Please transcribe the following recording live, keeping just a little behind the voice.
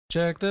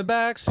Check the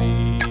back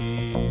seat.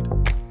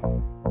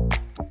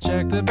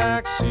 Check the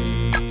back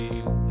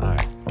seat. All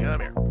right, come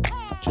here.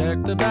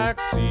 Check the back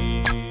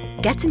seat.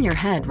 Gets in your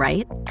head,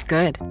 right?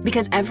 Good.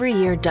 Because every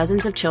year,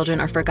 dozens of children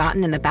are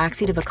forgotten in the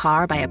backseat of a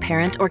car by a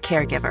parent or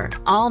caregiver.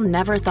 All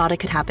never thought it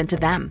could happen to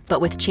them.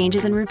 But with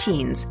changes in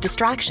routines,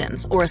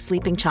 distractions, or a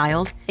sleeping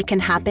child, it can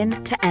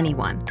happen to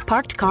anyone.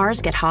 Parked cars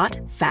get hot,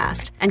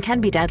 fast, and can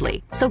be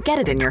deadly. So get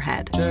it in your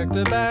head. Check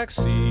the back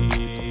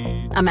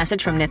seat. A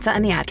message from NHTSA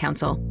and the Ad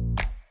Council.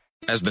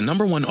 As the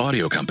 #1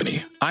 audio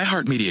company,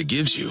 iHeartMedia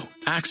gives you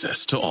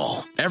access to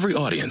all. Every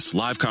audience,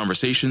 live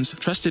conversations,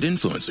 trusted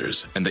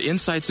influencers, and the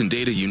insights and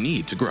data you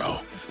need to grow.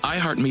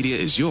 iHeartMedia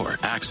is your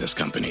access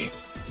company.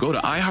 Go to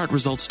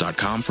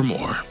iHeartResults.com for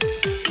more.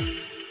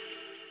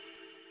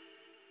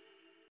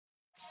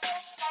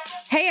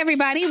 Hey,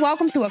 everybody.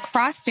 Welcome to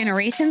Across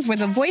Generations, where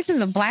the voices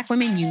of Black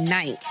women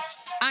unite.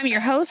 I'm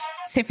your host,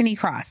 Tiffany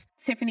Cross.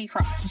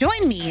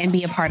 Join me and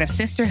be a part of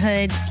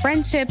sisterhood,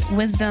 friendship,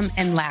 wisdom,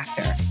 and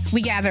laughter.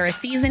 We gather a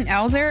seasoned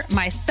elder,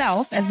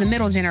 myself as the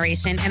middle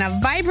generation, and a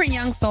vibrant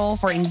young soul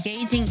for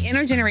engaging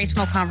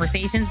intergenerational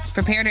conversations.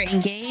 Prepare to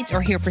engage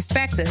or hear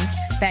perspectives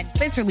that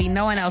literally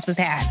no one else has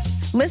had.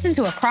 Listen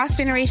to Across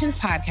Generations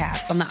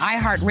podcast on the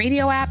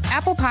iHeartRadio app,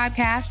 Apple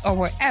Podcasts, or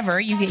wherever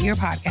you get your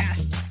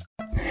podcasts.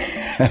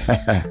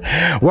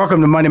 Welcome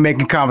to Money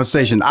Making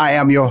Conversation. I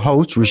am your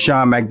host,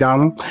 Rashawn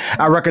McDonald.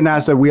 I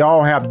recognize that we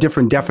all have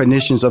different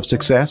definitions of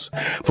success.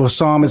 For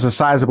some, it's a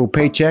sizable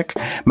paycheck.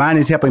 Mine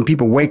is helping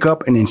people wake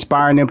up and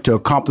inspiring them to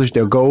accomplish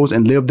their goals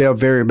and live their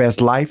very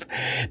best life.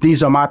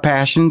 These are my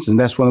passions, and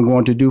that's what I'm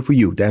going to do for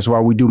you. That's why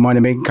we do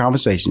Money Making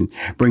Conversation.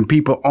 Bring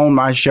people on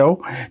my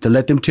show to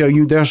let them tell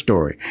you their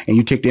story, and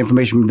you take the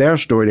information from their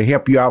story to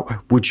help you out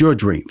with your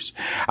dreams.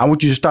 I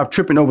want you to stop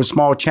tripping over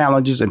small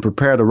challenges and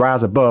prepare to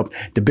rise above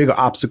the bigger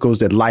obstacles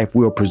that life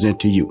will present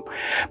to you.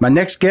 My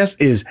next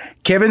guest is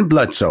Kevin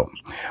Bludso.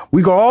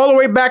 We go all the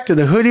way back to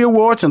the Hoodie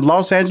Awards in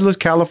Los Angeles,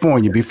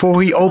 California,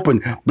 before he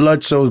opened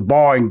Bludso's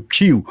Bar and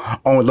Q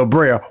on La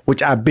Brea,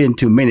 which I've been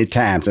to many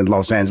times in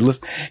Los Angeles.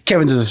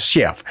 Kevin is a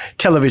chef,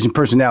 television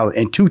personality,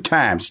 and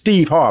 2-time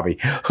Steve Harvey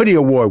Hoodie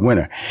Award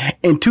winner.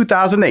 In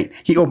 2008,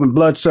 he opened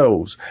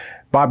Bludso's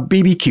by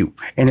BBQ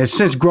and has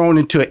since grown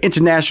into an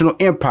international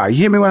empire. You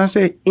hear me when I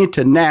say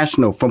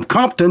international, from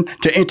Compton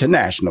to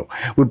international,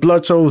 with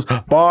Bludso's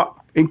Bar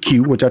and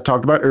Q, which I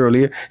talked about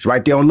earlier. It's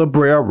right there on La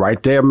Brea,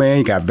 right there, man.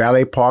 You got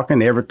valet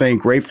parking, everything,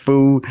 great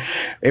food.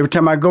 Every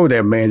time I go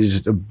there, man, it's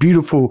just a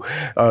beautiful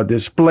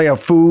display of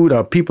food,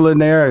 people in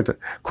there, it's a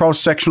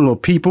cross-section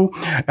of people,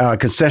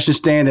 concession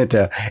stand at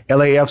the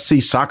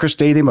LAFC soccer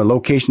stadium, a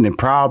location in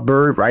Proud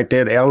Bird, right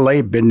there at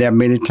LA, been there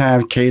many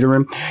times,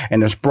 catering,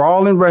 and a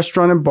sprawling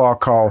restaurant and bar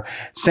called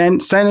San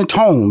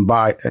Antone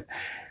by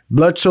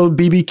Bludso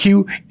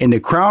BBQ in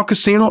the Crown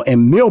Casino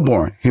in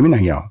Melbourne. Hear me now,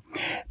 y'all.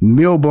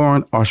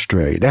 Melbourne,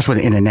 Australia. That's where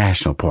the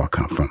international part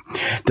comes from.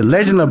 The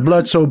legend of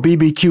Bludso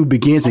BBQ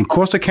begins in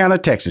Corsicana,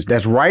 Texas.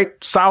 That's right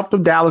south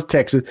of Dallas,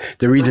 Texas.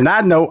 The reason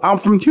I know, I'm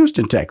from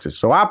Houston, Texas.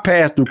 So I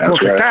passed through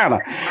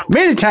Corsicana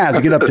many times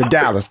to get up to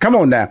Dallas. Come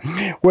on now.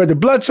 Where the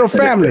Bludso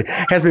family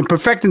has been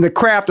perfecting the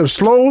craft of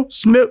slow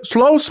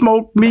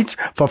smoked meats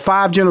for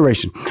 5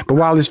 generations. But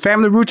while his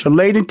family roots are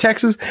laid in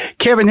Texas,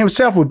 Kevin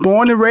himself was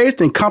born and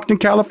raised in Compton,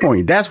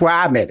 California. That's where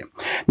I met him.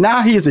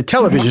 Now he is a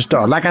television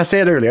star. Like I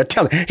said earlier,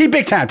 he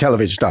big time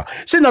television star.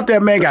 Sitting up there,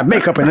 man, got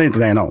makeup and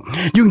everything on.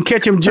 You can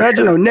catch him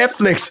judging on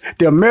Netflix,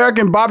 the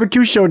American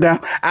Barbecue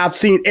Showdown. I've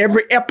seen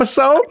every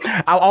episode.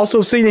 I've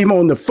also seen him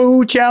on the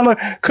Food Channel,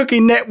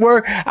 Cooking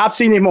Network. I've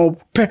seen him on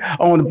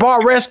the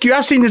Bar Rescue.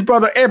 I've seen this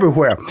brother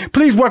everywhere.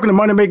 Please welcome to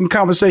Money Making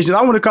Conversations.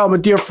 I want to call him a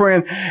dear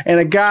friend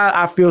and a guy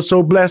I feel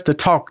so blessed to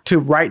talk to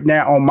right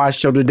now on my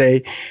show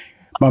today.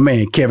 My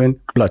man, Kevin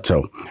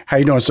Bludso. How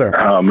you doing, sir?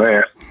 Oh,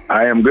 man.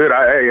 I am good.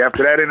 Hey,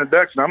 after that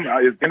introduction,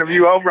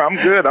 interview over. I'm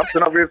good. I'm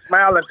sitting over here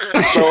smiling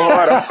so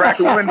hard. I'm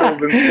cracking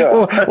windows and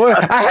stuff. Well,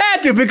 I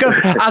had to because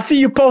I see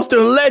you posted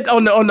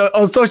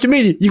on social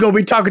media. You're gonna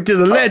be talking to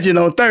the legend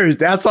on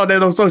Thursday. I saw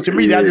that on social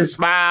media. I just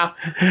smiled.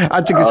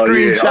 I took a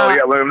screenshot. Yeah. Oh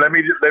yeah. Well, let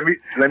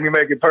me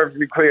make it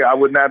perfectly clear. I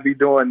would not be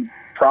doing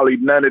probably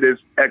none of this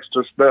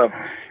extra stuff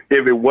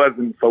if it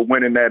wasn't for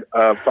winning that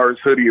first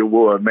Hoodie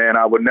Award, man.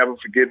 I would never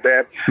forget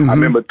that. Mm-hmm. I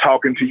remember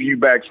talking to you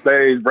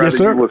backstage, brother. Yes,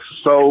 sir. You was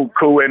so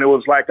cool, and it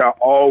was like I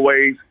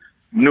always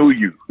knew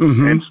you,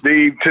 and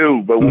Steve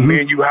too. But when me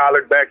and you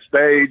hollered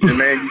backstage, and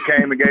man, you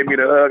came and gave me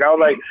the hug, I was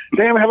like,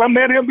 damn, have I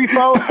met him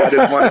before? I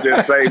just want to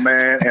just say,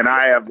 man, and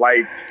I have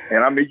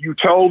you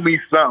told me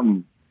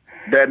something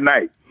that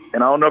night,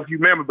 and I don't know if you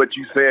remember, but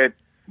you said,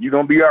 you're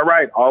going to be all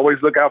right.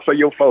 Always look out for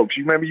your folks.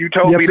 You remember you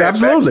told me that.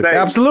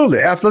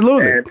 Absolutely. I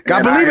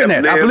believe in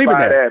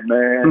that.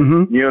 Man.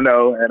 Mm-hmm. You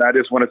know, and I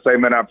just want to say,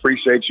 man, I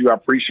appreciate you. I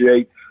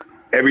appreciate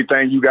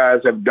everything you guys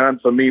have done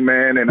for me,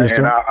 man. And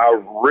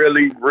I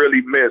really,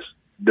 really miss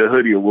the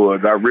Hoodie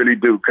Awards. I really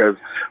do. Because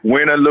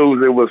win or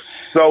lose, it was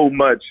so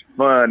much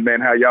fun, man,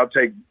 how y'all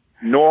take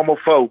normal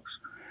folks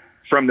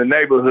from the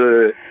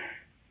neighborhood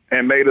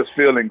and made us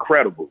feel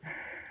incredible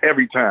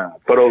every time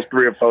for those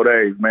 3 or 4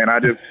 days, man. I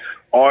just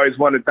always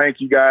want to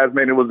thank you guys,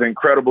 man. It was an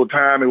incredible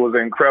time. It was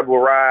an incredible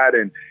ride.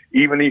 And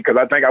even because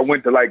I think I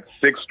went to like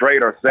 6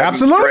 straight or 7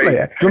 Absolutely.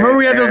 straight. Remember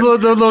we had those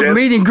little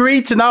meet and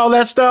greets and all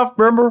that stuff,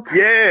 remember?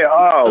 Yeah.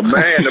 Oh,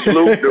 man.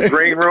 The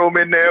green room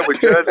in there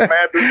with Judge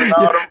Mathis and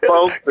all them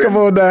folks. Come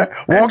on now.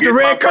 Walk the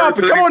red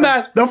carpet. Come on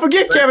now. Don't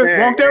forget, Kevin.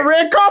 Walk that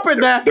red carpet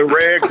now. The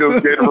red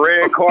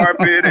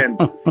carpet. And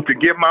to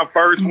get my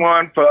first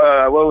one for,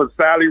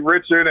 Sally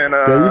Richard and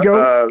there you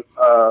go.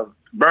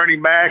 Bernie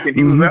Mac, and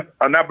he was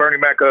not Bernie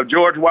Mac,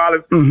 George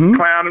Wallace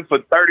clowning for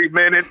 30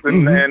 minutes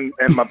and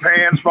my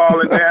pants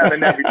falling down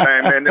and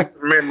everything, man. Them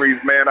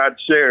memories, man, I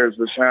cherish,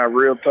 Rashawn,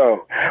 real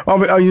talk.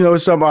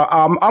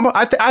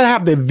 I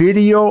have the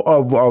video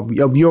of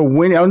your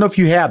winning. I don't know if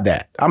you have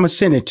that. I'm going to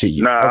send it to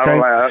you. Nah, okay?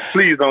 I don't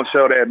please don't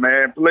show that,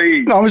 man.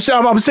 Please. No, I'm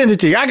going to send it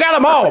to you. I got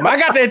them all. I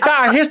got the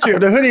entire history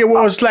of the Hoodie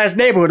Awards /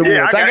 Neighborhood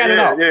Awards. I got it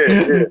all.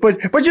 Yeah.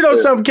 But you know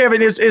something,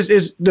 Kevin, is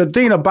the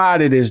thing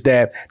about it is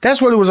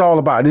that's what it was all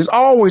about. It's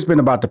always been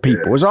about the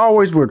people. Yeah. It's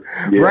always with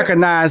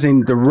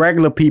recognizing the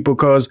regular people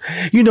because,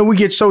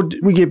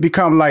 we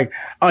become like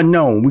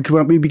unknown. We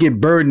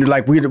get burdened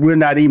like we're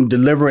not even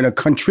delivering or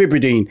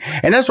contributing.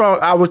 And that's why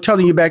I was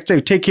telling you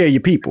backstage, take care of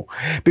your people.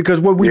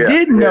 Because what we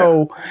didn't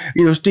know,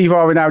 Steve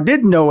Harvey and I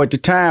didn't know at the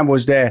time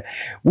was that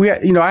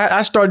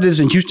I started this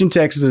in Houston,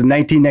 Texas in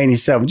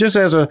 1997, just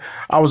as I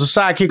was a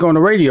sidekick on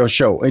the radio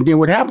show. And then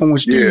what happened when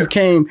Steve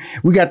came,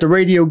 we got the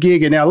radio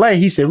gig in LA.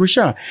 He said,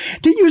 Rashawn,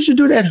 didn't you used to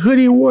do that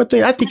Hoodie Award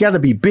thing? I think that'll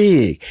be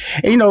big.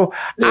 And,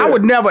 I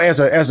would never, as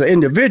an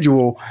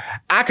individual,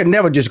 I could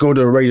never just go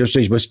to a radio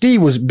station. But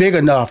Steve was big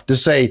enough to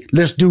say,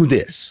 let's do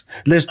this.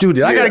 Let's do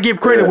this. I got to give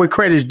credit where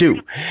credit's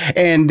due.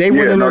 And they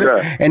went in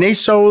and they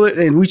sold it,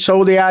 and we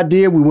sold the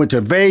idea. We went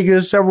to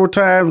Vegas several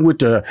times, went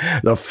to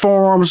the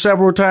Forum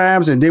several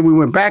times, and then we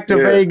went back to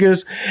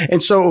Vegas.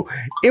 And so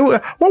it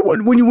was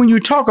when you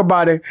talk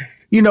about it,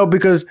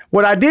 because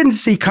what I didn't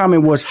see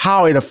coming was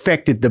how it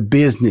affected the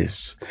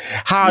business,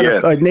 how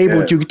it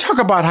enabled you. Talk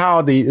about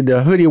how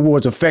the Hoodie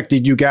Awards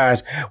affected you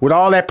guys with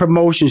all that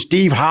promotion.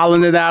 Steve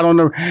hollering it out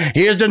on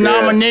here's the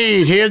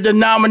nominees, here's the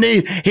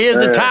nominees, here's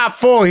the top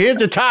 4, here's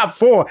the top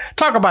 4.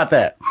 Talk about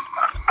that.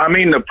 I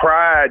mean, the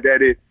pride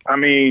that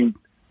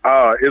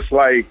it's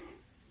like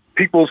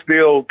people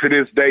still to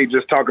this day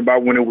just talk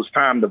about when it was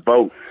time to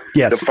vote.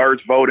 Yes. The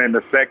first vote and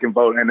the second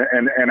vote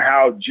and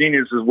how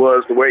genius it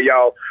was the way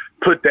y'all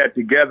put that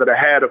together to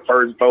have the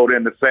first vote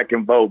and the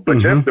second vote. But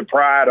just the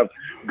pride of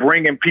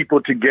bringing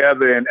people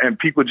together and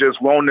people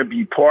just wanting to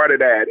be part of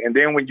that. And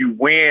then when you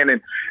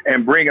win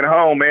and bring it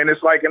home, man,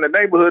 it's like in the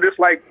neighborhood, it's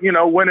like,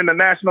 winning the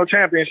national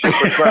championship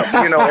or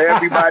something.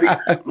 Everybody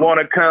want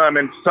to come,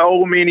 and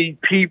so many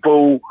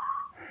people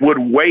would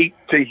wait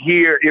to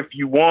hear if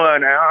you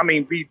won. I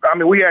mean, we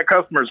had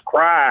customers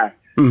cry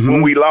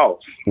when we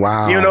lost.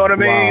 Wow. You know what I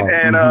mean?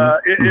 Wow.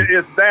 And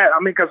it's that. I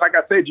mean, because like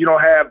I said, you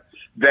don't have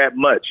that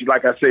much.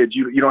 Like I said,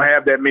 you don't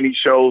have that many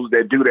shows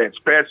that do that,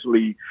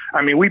 especially.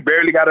 I mean, we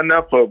barely got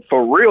enough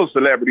for real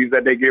celebrities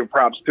that they give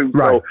props to.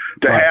 Right.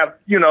 So to have,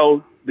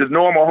 the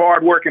normal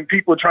hardworking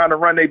people trying to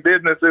run their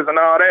businesses and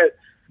all that,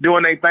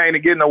 doing their thing to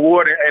get an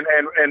award,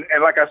 and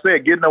like I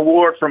said, getting an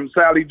award from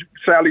Sally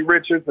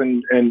Richards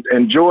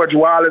and George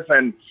Wallace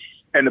and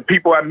the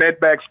people I met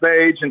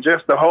backstage and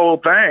just the whole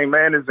thing,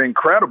 man, is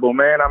incredible,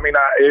 man. I mean,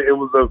 it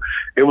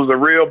was a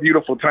real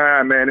beautiful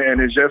time, man,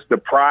 and it's just the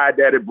pride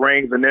that it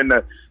brings, and then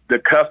the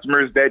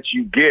customers that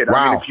you get. Wow.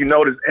 I mean, if you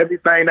notice,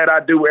 everything that I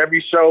do,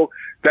 every show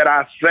that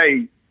I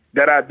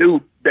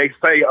do, they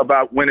say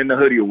about winning the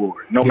Hoodie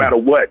Award, no matter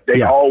what.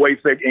 They always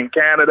say in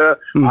Canada,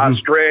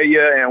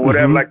 Australia, and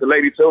whatever, like the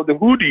lady told the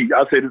hoodie.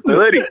 I said, it's the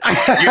hoodie.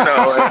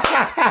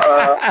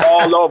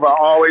 All over, I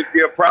always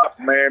give props,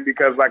 man,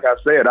 because like I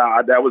said,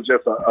 that was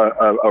just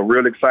a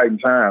real exciting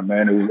time,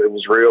 man. It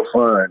was real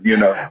fun,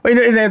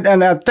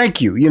 And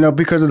thank you,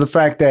 because of the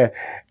fact that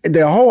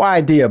the whole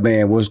idea,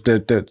 man, was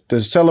to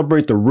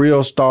celebrate the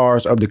real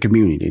stars of the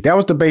community. That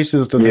was the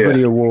basis of the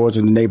Hoodie Awards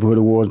and the Neighborhood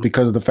Awards,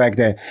 because of the fact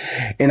that,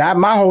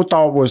 my whole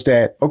thought was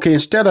that, okay,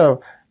 instead of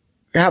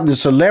having the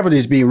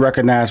celebrities being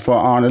recognized for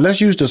honor,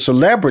 let's use the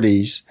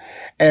celebrities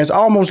as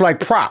almost like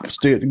props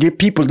to get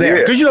people there.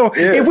 Because,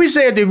 if we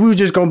said that we were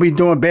just going to be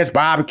doing best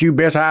barbecue,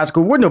 best high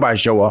school, wouldn't nobody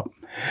show up.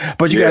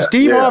 But you got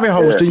Steve Harvey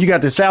hosting. You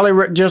got the Sally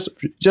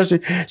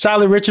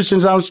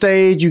Richardson's on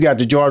stage. You got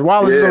the George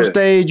Wallace on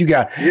stage. You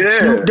got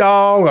Snoop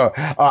Dogg.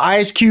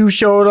 Ice Cube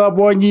showed up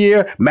one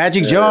year.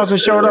 Magic Johnson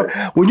showed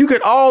up. When you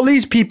get all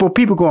these people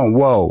going,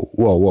 whoa,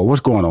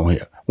 what's going on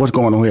here? What's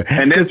going on here?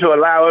 And then to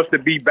allow us to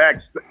be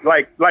back,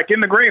 like in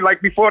the green, like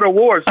before the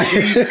awards,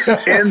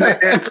 in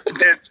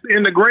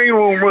the green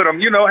room with them,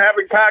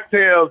 having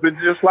cocktails and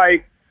just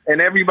like. And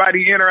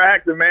everybody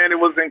interacted, man. It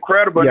was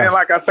incredible. Yes. And then,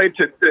 like I say,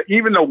 to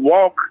even the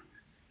walk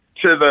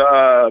to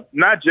the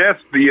not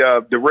just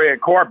the red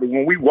carpet.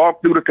 When we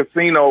walked through the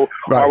casino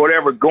or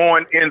whatever,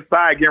 going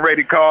inside, getting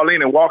ready to call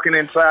in, and walking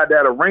inside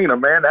that arena,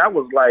 man, that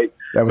was like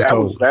that was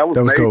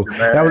major, cool.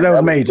 Man. That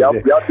was major.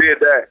 Y'all did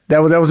that.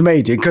 That was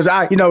major. Because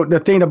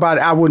the thing about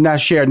it, I would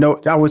not share.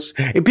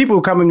 If people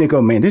would come in and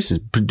go, man, this is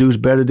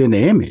produced better than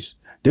the Emmys.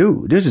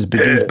 dude, this is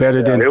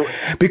better than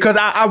because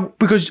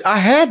I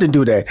had to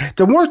do that.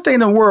 The worst thing in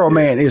the world,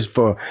 man, is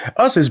for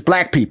us as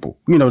black people,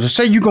 to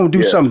say you're gonna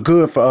do something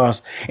good for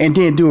us and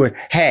then do it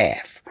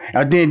half.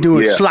 I didn't do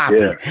it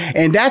sloppy.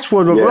 And that's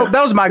what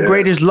that was my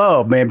greatest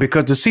love, man,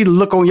 because to see the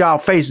look on y'all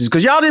faces,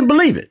 because y'all didn't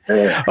believe it.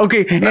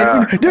 Okay.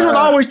 And this would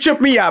always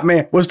trip me out,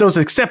 man, was those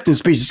acceptance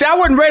speeches. See, I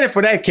wasn't ready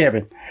for that,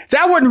 Kevin. See,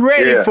 I wasn't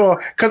ready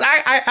for, because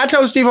I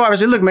told Steve Harvey, I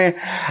said, look, man,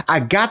 I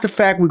got the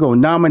fact we're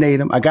going to nominate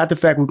him. I got the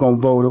fact we're going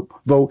to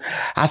vote.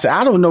 I said,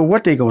 I don't know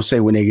what they're going to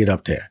say when they get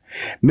up there.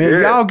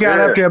 Man, y'all got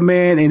up there,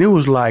 man, and it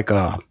was like,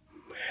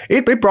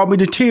 it brought me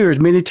to tears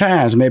many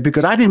times, man,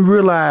 because I didn't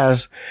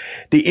realize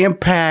the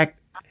impact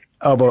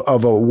of a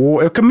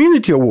award, a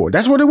community award.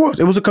 That's what it was.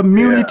 It was a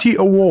community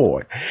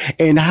award,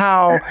 and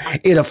how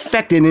it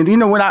affected. And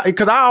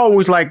because I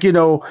always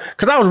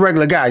because I was a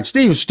regular guy.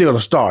 Steve was still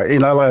a star,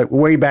 like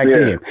way back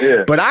then.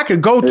 Yeah. But I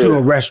could go to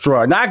a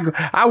restaurant. And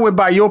I went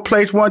by your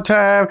place one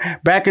time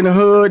back in the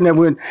hood,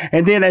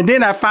 and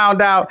then I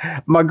found out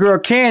my girl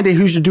Candy,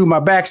 who used to do my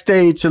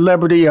backstage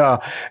celebrity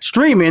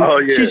streaming.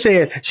 She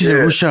said,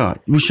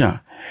 Rushion,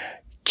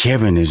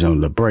 Kevin is on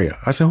La Brea.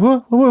 I said,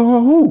 what?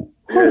 Who?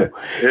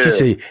 She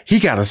said, he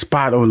got a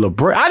spot on La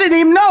Brea. I didn't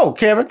even know,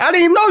 Kevin. I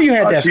didn't even know you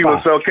had that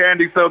spot.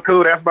 Candy's so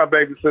cool. That's my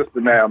baby sister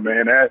now,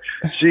 man.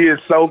 She is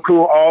so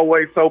cool,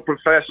 always so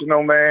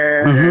professional,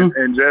 man,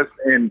 and just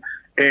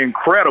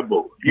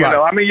incredible. You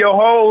know, I mean, your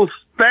whole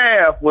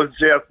staff was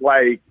just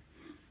like,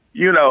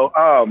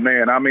 oh,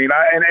 man. I mean,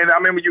 I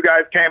remember you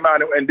guys came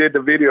out and did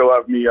the video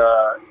of me,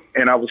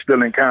 and I was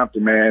still in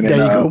Compton, man. There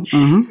you go.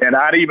 And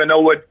I didn't even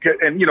know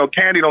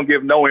Candy don't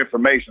give no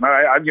information.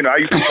 I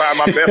used to try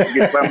my best to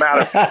get something out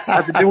of it.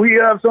 I said, do we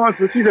have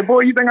so-and-so? So she said, boy,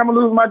 you think I'm going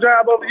to lose my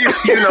job over you?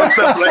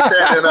 Stuff like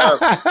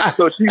that. And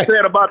so she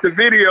said about the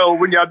video,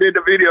 when y'all did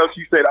the video,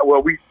 she said,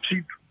 well,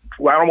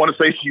 I don't want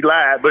to say she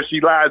lied, but she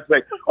lied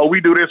and say, oh,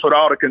 we do this with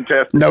all the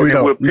contestants. No, we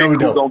don't. We'll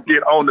pick who's going to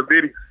get on the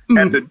video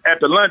at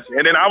the lunch.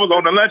 And then I was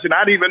on the lunch, and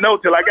I didn't even know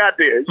till I got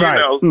there,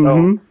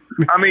 So,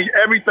 I mean,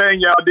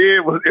 everything y'all did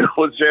was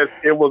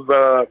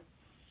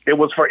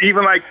for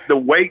even like the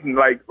waiting,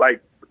 like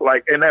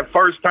in that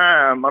first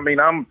time. I mean,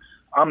 I'm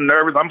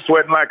nervous. I'm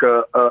sweating like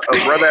a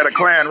brother at a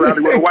Klan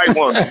rally with a white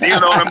woman. You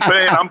know what I'm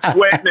saying? I'm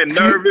sweating and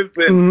nervous.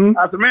 And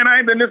I said, man, I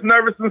ain't been this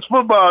nervous since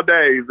football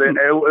days. And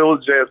it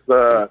was just,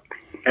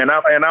 and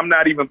I'm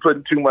not even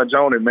putting too much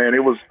on it, man.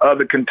 It was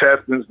other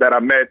contestants that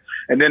I met,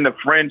 and then the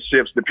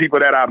friendships, the people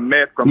that I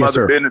met from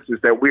other businesses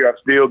that we are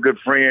still good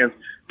friends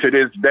to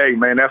this day,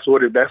 man. That's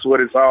what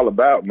it's all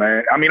about,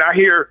 man. I mean, I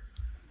hear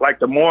like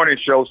the morning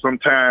show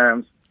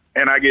sometimes,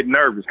 and I get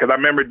nervous because I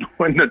remember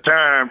during the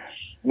time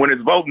when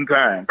it's voting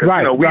time,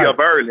 because we up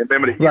early.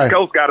 Remember, the East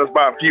Coast got us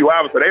by a few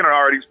hours, so they done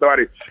already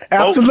started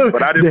voting.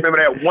 But I just remember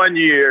that one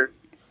year,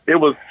 it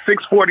was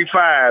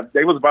 6:45.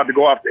 They was about to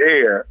go off the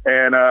air,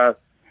 and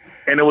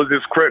it was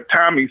this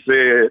Tommy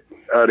said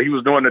he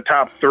was doing the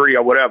top 3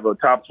 or whatever,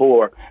 top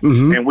 4,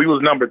 and we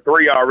was number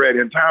 3 already.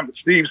 And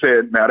Steve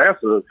said, now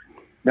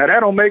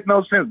that don't make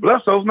no sense.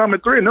 Bludso's number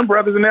 3, and them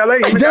brothers in L.A.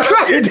 That's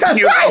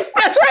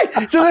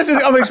right. So I'm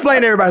going to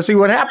explain to everybody. See,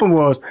 what happened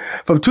was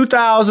from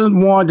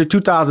 2001 to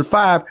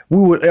 2005, we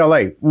were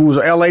L.A. We was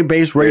an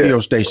L.A.-based radio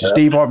station,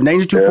 Steve Harvey,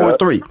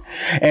 92.3.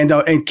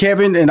 And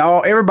Kevin and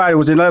everybody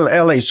was in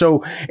L.A.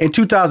 So in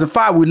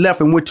 2005, we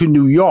left and went to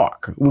New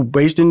York. We were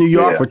based in New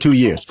York for 2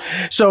 years.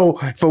 So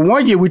for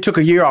 1 year, we took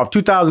a year off.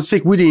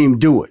 2006, we didn't even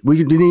do it. We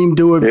didn't even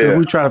do it because we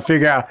were trying to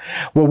figure out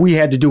what we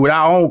had to do with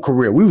our own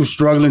career. We were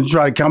struggling to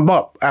try to come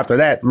up after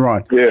that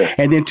run.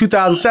 And then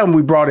 2007,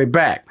 we brought it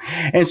back.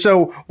 And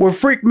so what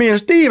freaked me and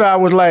Steve, I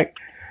was like,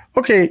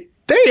 okay,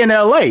 they in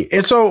LA.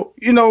 And so,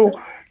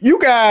 you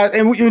guys,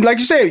 and like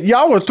you said,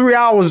 y'all were 3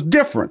 hours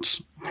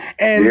difference.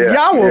 And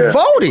y'all were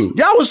voting.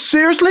 Y'all was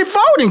seriously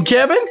voting,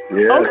 Kevin.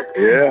 We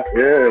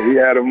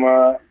had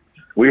them,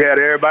 we had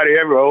everybody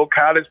everywhere, old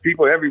college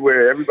people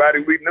everywhere, everybody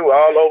we knew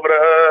all over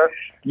the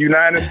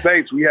United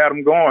States. We had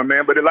them going,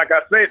 man. But like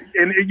I said,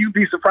 and you'd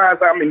be surprised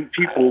how many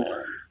people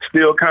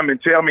still come and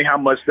tell me how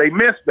much they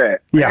missed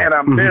that. And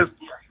I missed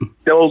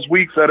those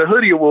weeks of the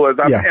Hoodie Awards.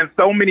 And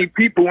so many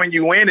people, when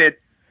you win it,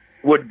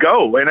 would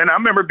go. And then I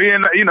remember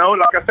being,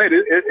 like I said,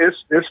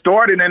 it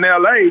started in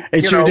L.A.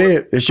 It sure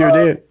did.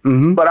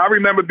 But I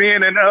remember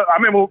being in,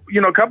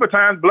 a couple of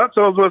times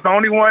Bludso's was the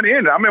only one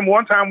in it. I remember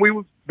one time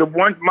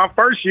my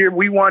first year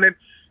we won it,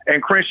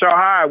 and Crenshaw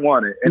High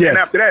won it. And then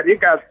after that,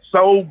 it got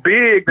so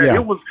big that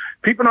it was,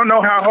 people don't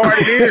know how hard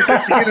it is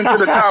just to get into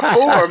the top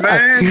 4,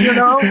 man,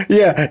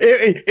 Yeah,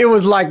 it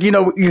was like,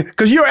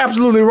 because you're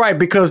absolutely right,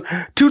 because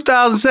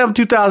 2007,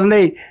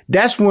 2008,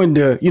 that's when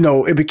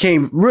it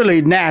became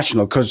really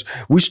national, because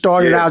we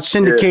started out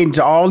syndicating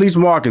to all these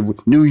markets,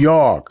 New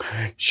York,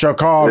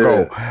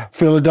 Chicago,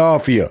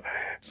 Philadelphia,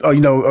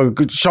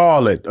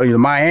 Charlotte,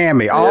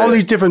 Miami, all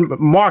these different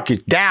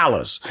markets,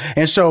 Dallas.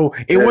 And so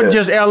it wasn't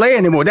just LA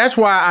anymore. That's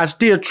why I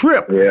still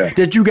trip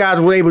that you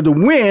guys were able to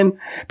win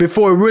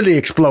before it really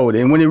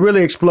exploded. And when it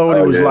really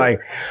exploded, it was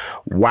like,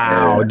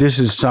 wow, this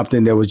is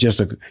something that was just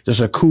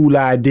a cool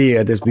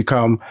idea that's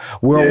become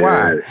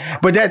worldwide.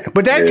 But that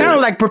kind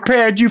of like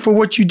prepared you for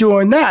what you're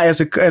doing now as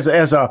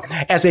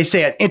they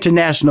say, an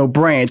international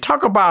brand.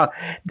 Talk about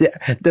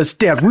the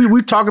steps.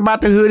 We talked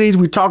about the hoodies.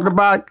 We talked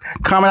about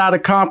coming out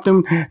of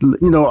Compton,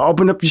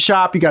 open up your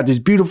shop. You got this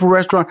beautiful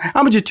restaurant. I'm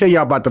gonna just tell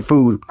y'all about the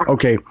food.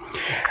 Okay.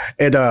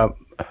 At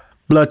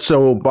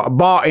Bludso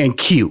Bar and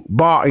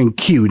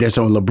Q, that's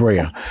on La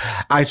Brea.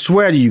 I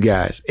swear to you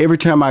guys, every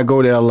time I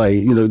go to LA,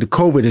 the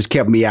COVID has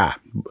kept me out.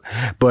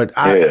 But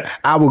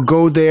I will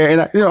go there,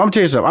 and I'm gonna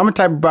tell you something. I'm the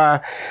type of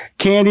buy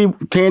Candy.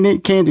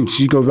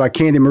 She goes by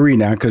Candy Marie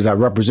now because I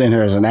represent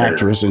her as an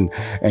actress and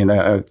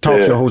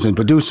talk show host and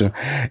producer.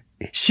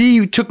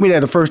 She took me there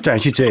the first time.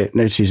 She said,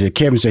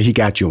 Kevin said he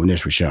got you on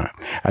this, Rashawn.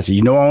 I said, I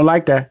don't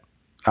like that.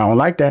 I don't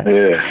like that.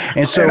 Yeah.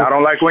 And so, and I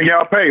don't like when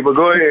y'all pay, but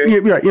go ahead.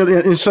 Yeah,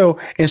 and so,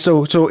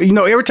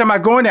 every time I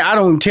go in there, I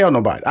don't even tell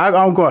nobody.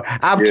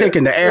 I've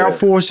taken the Air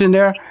Force in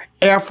there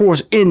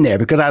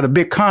because I had a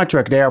big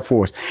contract with the Air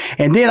Force.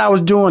 And then I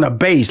was doing a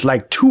base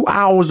like 2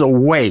 hours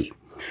away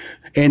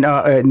in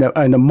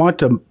the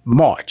month of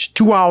March,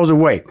 2 hours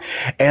away.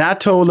 And I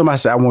told them, I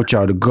said, I want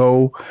y'all to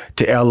go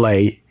to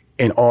LA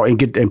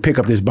and pick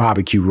up this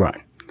barbecue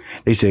run.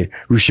 They said,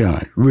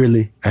 Rashawn,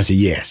 really? I said,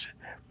 yes.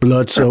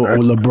 Bludso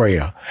on La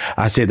Brea.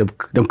 I said,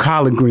 them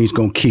collard greens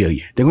gonna kill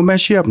you. They're gonna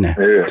mess you up now.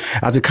 Yeah.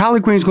 I said,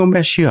 collard greens gonna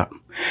mess you up.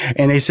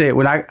 And they said,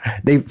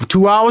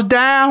 2 hours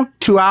down,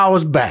 2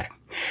 hours back,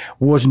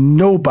 was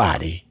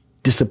nobody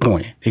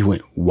disappointed. They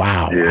went,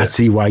 wow, I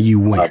see why you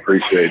went. I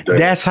appreciate that.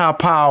 That's how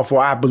powerful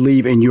I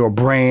believe in your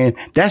brand.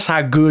 That's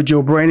how good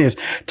your brand is.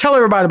 Tell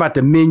everybody about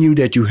the menu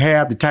that you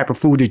have, the type of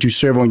food that you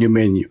serve on your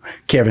menu,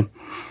 Kevin.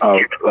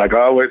 Like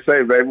I always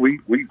say, baby,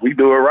 we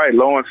do it right,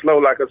 low and slow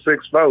like a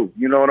 6-4.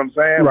 You know what I'm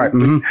saying? Right.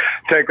 We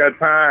take our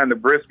time. The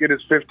brisket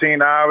is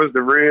 15 hours.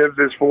 The ribs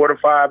is 4 to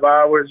 5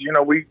 hours.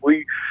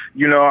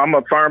 I'm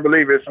a firm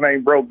believer. If it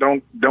ain't broke,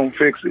 don't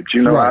fix it.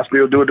 I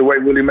still do it the way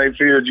Willie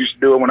Mayfield used to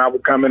do it when I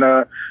would come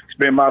and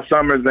spend my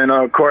summers in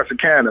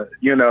Corsicana.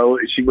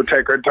 She would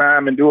take her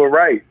time and do it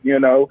right.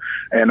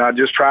 And I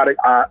just try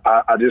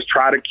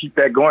to keep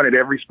that going at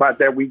every spot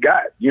that we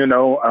got.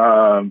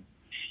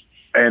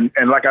 And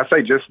like I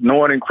say, just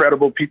knowing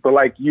incredible people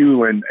like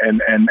you, and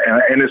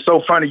it's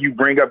so funny you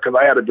bring up, because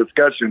I had a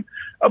discussion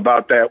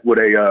about that with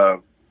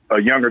a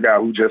younger guy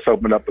who just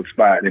opened up a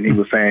spot, and he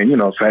was saying,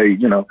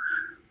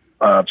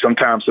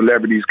 sometimes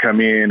celebrities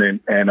come in and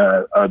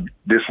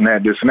this and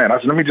that. I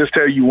said, let me just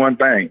tell you one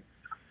thing.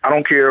 I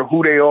don't care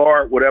who they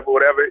are,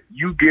 whatever.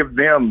 You give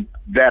them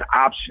that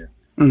option,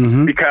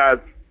 because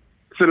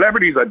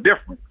celebrities are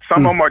different.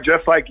 Some of them are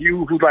just like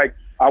you, who's like,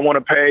 I want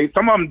to pay.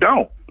 Some of them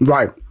don't.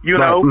 Right.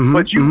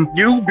 But you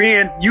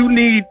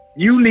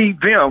need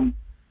them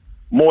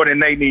more than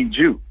they need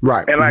you.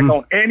 Right. And like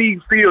on any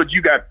field,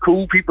 you got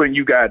cool people and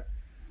you got,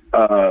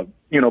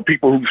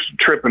 people who's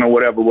tripping or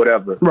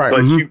whatever. Right.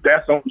 But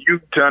that's on you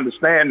to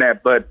understand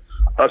that. But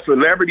a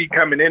celebrity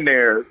coming in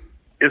there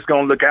is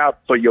going to look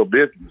out for your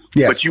business.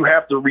 Yes. But you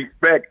have to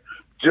respect.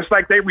 Just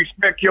like they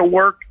respect your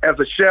work as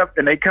a chef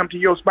and they come to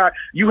your spot,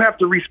 you have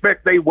to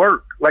respect their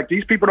work. Like,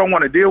 these people don't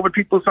want to deal with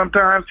people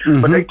sometimes,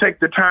 but they take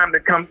the time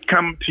to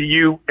come to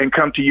you and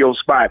come to your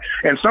spot.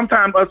 And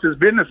sometimes us as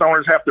business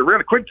owners have to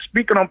really quit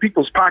speaking on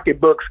people's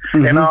pocketbooks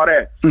and all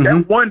that.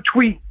 That one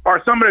tweet,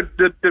 or some of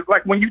the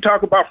like when you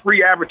talk about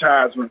free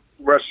advertisement,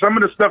 or some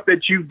of the stuff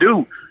that you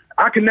do,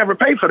 I can never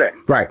pay for that.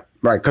 Right.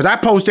 Because I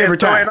post every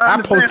time.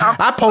 I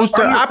post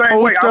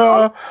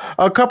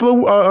a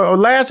couple of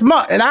last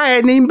month, and I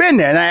hadn't even been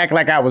there, and I act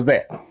like I was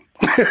there.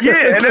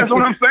 Yeah, and that's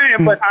what I'm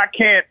saying. But I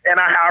can't, and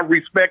I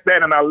respect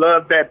that, and I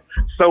love that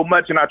so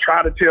much. And I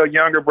try to tell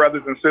younger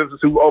brothers and sisters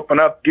who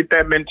open up, get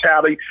that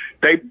mentality.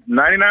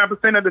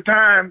 99% of the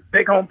time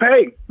they gonna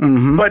pay,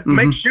 but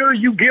make sure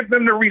you give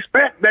them the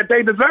respect that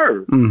they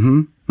deserve.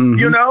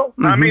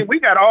 I mean, we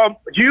got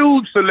all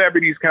huge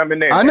celebrities coming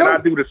there, and I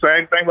do the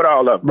same thing with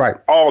all of them. Right.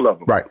 All of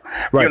them. Right.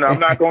 I'm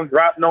not going to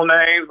drop no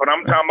names, but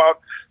I'm talking about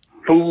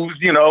fools,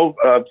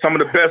 some of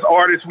the best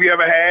artists we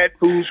ever had,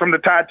 fools from the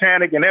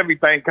Titanic and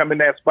everything come in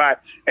that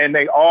spot, and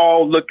they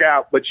all look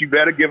out, but you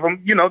better give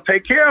them,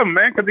 take care of them,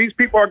 man, because these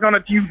people are going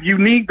to, you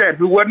need that.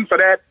 Who wasn't for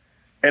that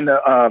and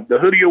the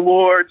Hoodie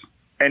Awards,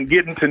 and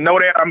getting to know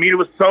that. I mean, it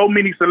was so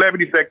many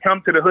celebrities that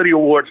come to the Hoodie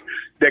Awards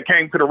that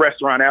came to the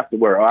restaurant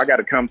afterward. Oh, I got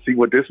to come see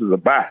what this is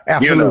about.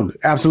 Absolutely.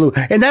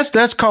 Absolutely. And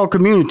that's called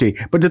community.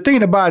 But the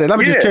thing about it, I'm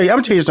going to tell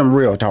you some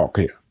real talk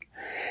here.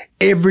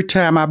 Every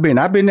time I've been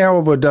there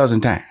over a dozen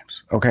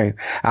times. Okay.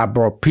 I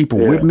brought people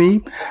with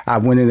me. I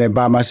went in there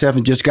by myself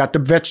and just got the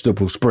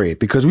vegetable spread,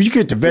 because when you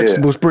get the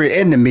vegetable spread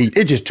and the meat,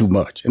 it's just too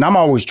much. And I'm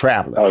always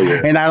traveling,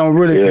 and I don't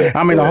really.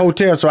 I'm in a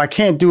hotel, so I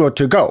can't do it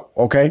to go.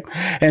 Okay,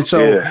 and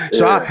so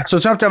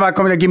sometimes I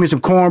come in there, give me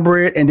some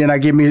cornbread, and then I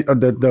give me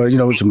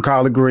the some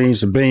collard greens,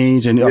 some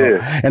beans, and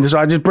so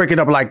I just break it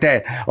up like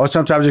that. Or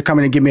sometimes they come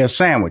in and give me a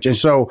sandwich. And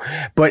so,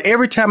 but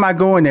every time I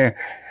go in there,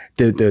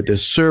 the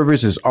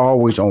service is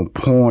always on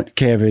point,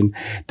 Kevin.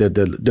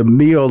 The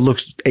meal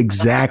looks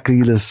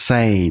exactly the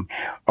same,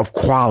 of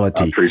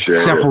quality,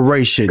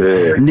 separation.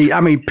 Neat.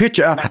 I mean,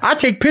 I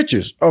take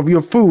pictures of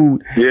your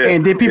food,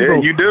 and then people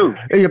go, you do.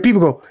 Yeah,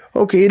 people go,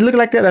 okay, it look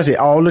like that. I say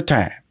all the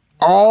time.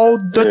 All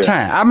the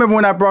time. I remember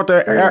when I brought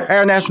the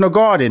Air National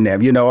Guard in there.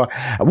 We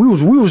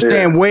was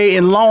staying way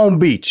in Long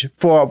Beach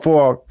for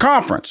a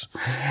conference.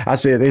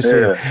 They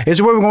said,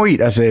 where we gonna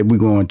eat? I said, we're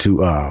going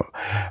to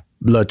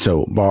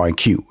Bludso Bar and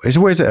Q. They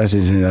said, where's that? I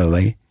said, it's in LA.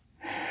 He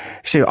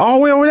said, all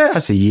the way over there? I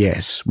said,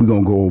 yes, we're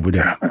gonna go over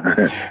there.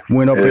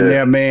 Went up in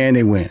there, man.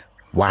 They went,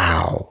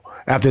 wow.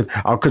 After,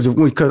 because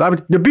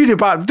the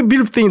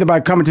beautiful thing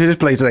about coming to this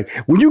place is like,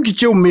 when you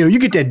get your meal, you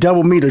get that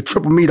double meat or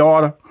triple meat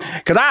order.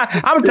 Because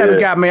I'm the type of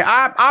guy, man.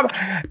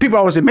 People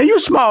always say, man, you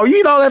small, you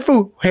eat all that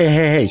food.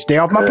 Hey, stay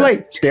off my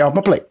plate. Stay off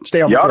my plate.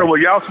 Stay off my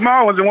plate. Y'all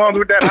small ones, the ones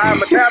with that high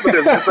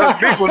metabolism. Those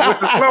big ones with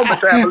the slow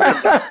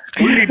metabolism.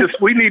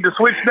 We need to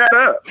switch that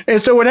up.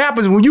 And so what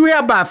happens when you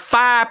have about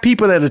 5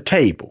 people at a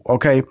table,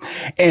 okay,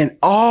 and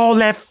all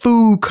that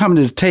food coming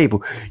to the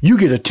table, you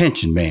get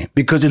attention, man,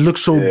 because it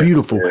looks so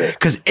beautiful.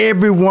 Because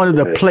every one of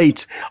the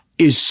plates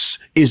is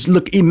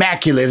look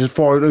immaculate, as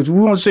far as we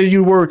want to say the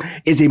word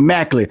is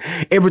immaculate.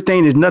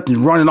 Everything is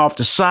nothing running off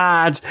the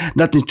sides,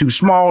 nothing too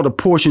small. The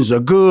portions are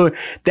good.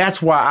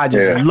 That's why I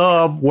just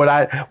love what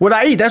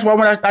I eat. That's why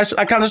when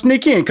I kind of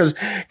sneak in, because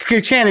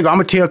Channing go, I'm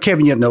gonna tell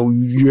Kevin,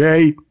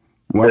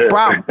 one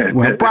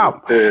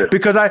problem.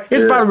 Because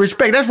it's about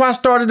respect. That's why I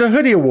started the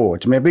Hoodie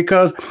Awards, man,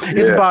 because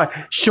it's about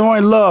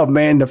showing love,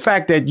 man. The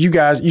fact that you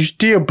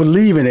still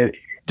believe in it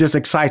just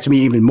excites me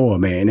even more,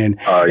 man. And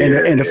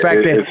the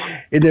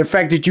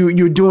fact that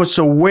you're doing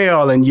so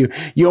well, and you're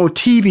on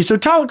TV. So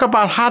talk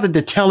about, how did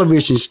the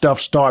television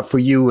stuff start for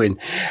you, and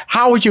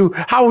were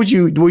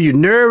you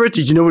nervous?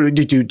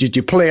 Did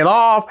you play it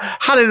off?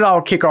 How did it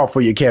all kick off for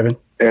you, Kevin?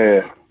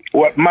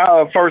 Well,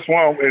 my first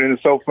one, and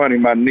it's so funny,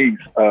 my niece,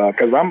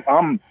 because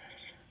I'm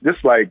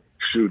just like,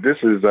 this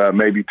is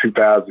maybe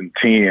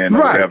 2010 or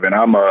whatever, and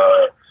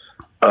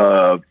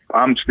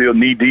I'm still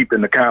knee deep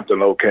in the Compton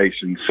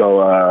location.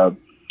 So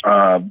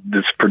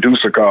this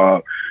producer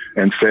called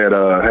and said,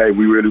 hey,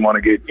 we really want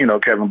to get,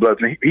 Kevin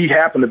Bludso. And he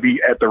happened to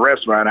be at the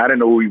restaurant. I didn't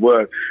know who he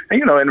was.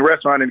 And, in the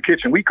restaurant, in the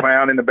kitchen, we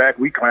clown in the back.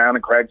 We clown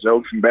and crack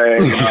jokes and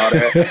bags and all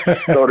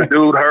that. So the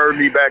dude heard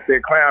me back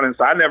there clowning.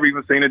 So I never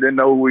even seen it, didn't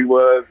know who he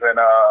was.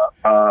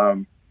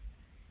 And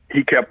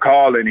he kept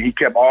calling. He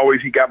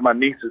got my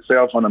niece's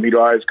cell phone. He'd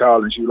always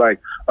call. And she was like,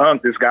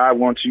 this guy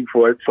wants you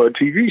for a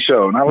TV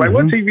show. And I'm like,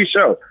 what TV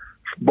show?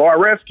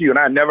 Bar Rescue, and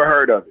I never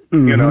heard of it.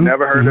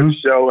 Never heard of the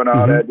show and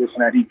all that, this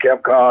and that. He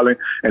kept calling,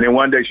 and then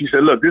one day she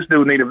said, look, this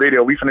dude need a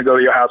video. We finna go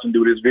to your house and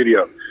do this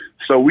video.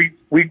 So we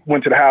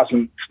went to the house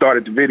and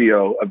started the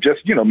video of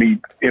just, me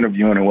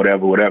interviewing and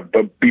whatever.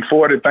 But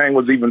before the thing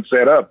was even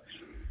set up,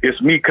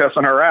 it's me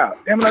cussing her out.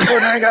 Damn, I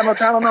ain't got no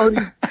time. I don't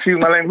know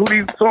who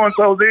these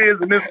so-and-sos is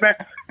and this and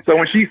that. So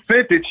when she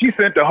sent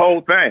the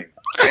whole thing.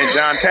 And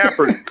John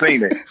Tapper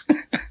seen it.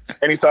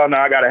 And he thought, no,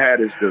 I got to have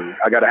this dude.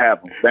 I got to have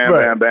him.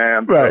 Bam,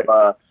 bam. Right.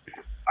 So,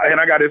 and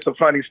it's a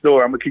funny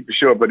story. I'm going to keep it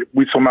short. But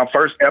so my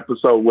first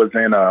episode was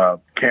in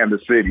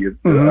Kansas City.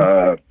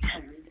 I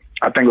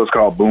think it was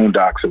called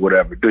Boondocks or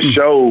whatever. The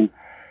show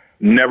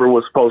never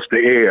was supposed to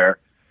air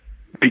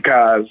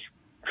because,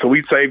 so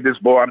we saved this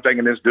boy. I'm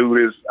thinking this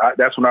dude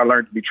that's when I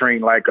learned to be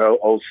trained like a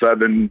old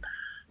Southern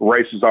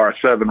races are a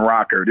Southern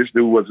rocker. This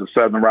dude was a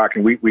Southern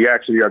rocker, and we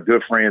actually are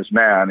good friends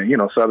now.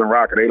 And Southern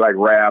rocker, they like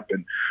rap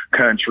and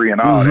country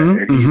and all that.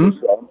 And he was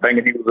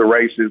thinking he was a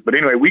racist, but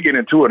anyway, we get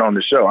into it on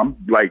the show. I'm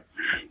like,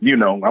 I'm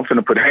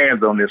finna put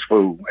hands on this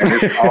fool, and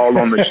it's all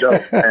on the show.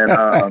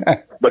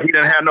 And but he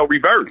didn't have no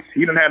reverse.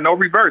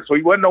 So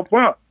he wasn't no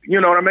punk. You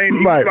know what I mean?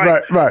 He was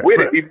like,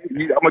 with it.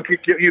 I'm gonna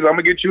get you. I'm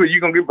gonna get you.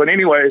 You gonna get. But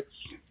anyway.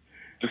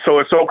 So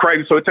it's so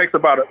crazy. So it takes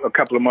about a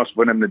couple of months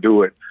for them to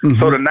do it.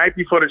 So the night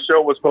before the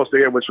show was supposed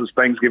to air, which was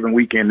Thanksgiving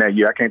weekend that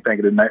year, I can't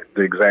think of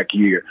the exact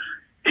year,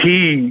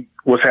 he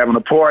was having a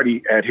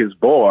party at his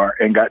bar,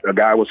 and a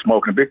guy was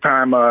smoking, a big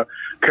time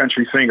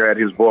country singer at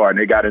his bar, and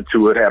they got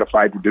into it, had a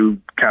fight. The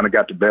dude kind of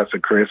got the best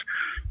of Chris.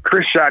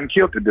 Chris shot and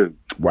killed the dude.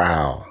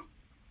 Wow.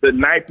 The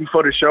night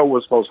before the show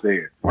was supposed to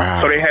air.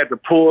 Wow. So they had to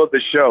pull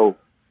the show,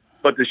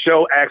 but the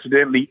show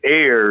accidentally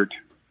aired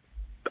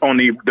on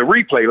the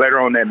replay later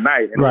on that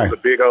night, and it was a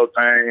big old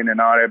thing and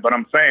all that. But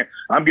I'm saying,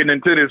 I'm getting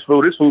into this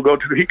fool. This fool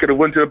he could have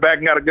went to the back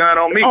and got a gun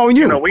on me. On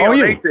you. We on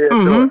their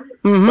territory.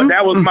 But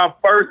that was my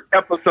first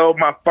episode,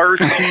 my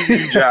first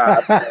TV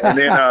job. And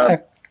then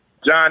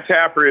John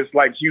Tapper is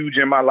like huge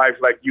in my life,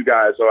 like you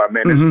guys are. I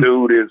mean, this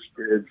dude is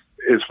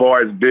as far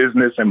as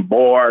business and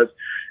bars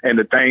and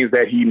the things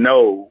that he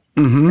knows.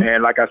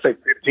 And like I said,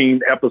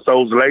 15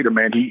 episodes later,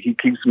 man, he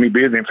keeps me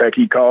busy. In fact,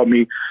 he called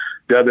me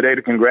the other day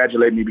to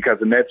congratulate me because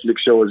the Netflix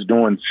show is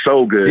doing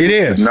so good. It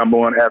is. The number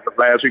one, as of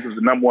last week, it was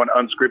the number one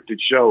unscripted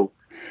show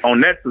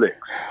on Netflix.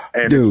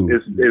 And Dude.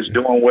 it's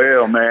doing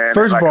well, man.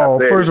 First of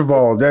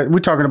all, that we're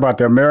talking about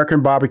the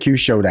American Barbecue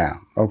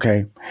Showdown,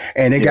 okay?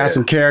 And they got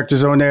some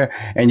characters on there.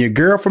 And your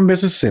girl from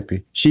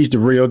Mississippi, she's the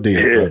real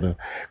deal, brother.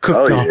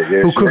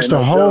 Who cooks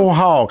the whole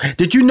hog.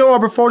 Did you know her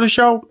before the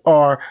show,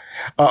 or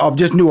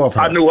just knew of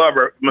her? I knew of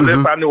her.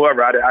 Melissa, I knew of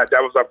her.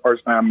 That was our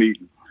first time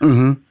meeting.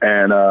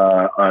 And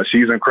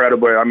she's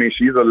incredible. I mean,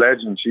 she's a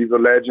legend.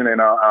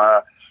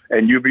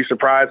 And you'd be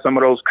surprised some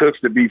of those cooks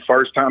to be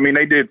first time. I mean,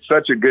 they did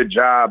such a good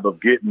job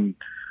of getting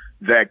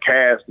that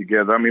cast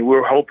together. I mean,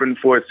 we're hoping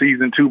for a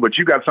season 2, but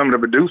you got some of the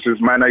producers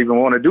might not even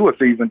want to do a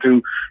season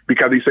 2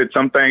 because he said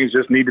some things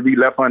just need to be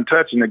left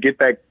untouched, and to get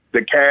the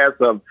cast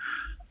of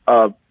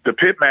the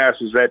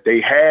pitmasters that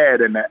they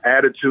had and the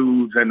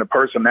attitudes and the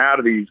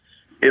personalities.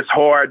 It's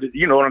hard,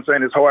 you know what I'm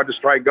saying? It's hard to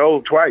strike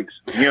gold twice,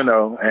 you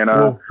know. And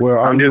I'm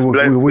just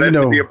blessed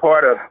to be a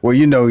part of it. Well,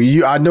 you know,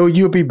 I know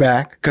you'll be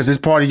back because it's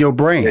part of your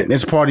brand. Yeah.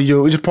 It's part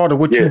of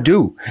what you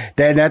do.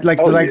 That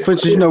for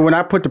instance, you know, when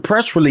I put the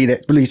press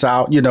release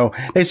out, you know,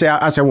 they say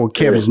I said, well,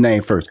 Kevin's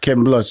name first,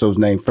 Kevin Bludso's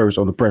name first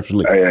on the press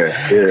release.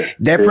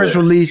 That press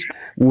release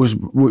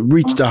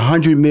reached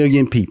 100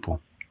 million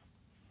people.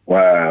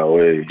 Wow.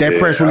 That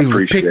press release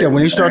was picked up.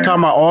 When they start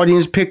talking about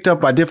audience picked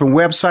up by different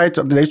websites,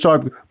 they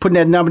start putting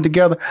that number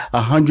together,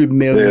 100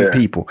 million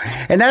people.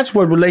 And that's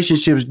what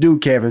relationships do,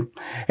 Kevin.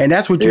 And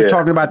that's what you're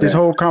talking about this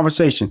whole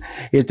conversation,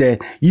 is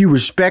that you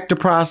respect the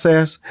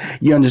process,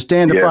 you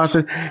understand the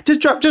process.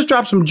 Just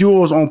drop some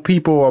jewels on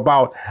people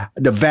about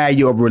the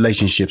value of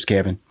relationships,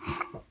 Kevin.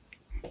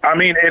 I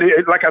mean,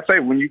 like I say,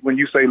 when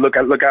you say look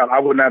out, I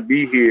would not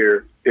be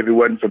here if it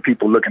wasn't for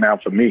people looking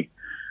out for me.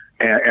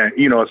 And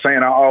you know, a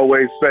saying I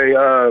always say,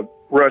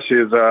 Rush,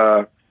 is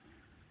I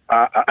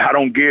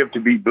don't give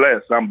to be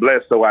blessed. I'm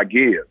blessed, so I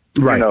give.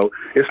 Right. You know,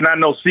 it's not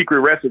no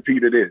secret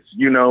recipe to this.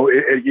 You know,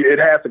 it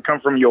has to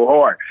come from your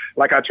heart.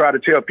 Like I try to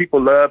tell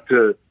people, love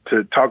to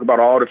talk about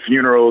all the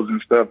funerals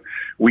and stuff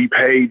we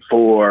paid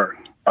for.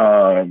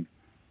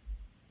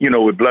 You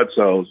know, with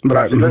Bludso's. But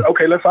I said,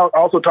 okay, let's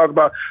also talk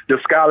about the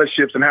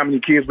scholarships and how many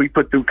kids we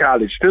put through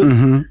college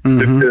too.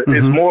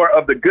 It's more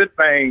of the good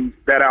things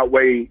that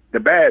outweigh the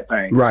bad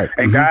things. Right.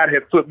 And God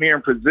has put me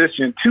in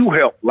position to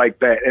help like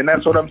that. And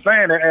that's what I'm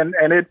saying.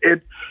 And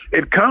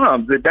it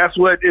comes. That's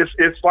what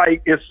it's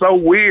like. It's so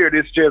weird.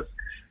 It's just,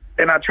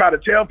 and I try to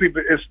tell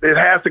people it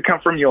has to come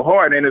from your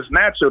heart, and it's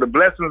natural. The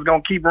blessing's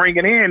going to keep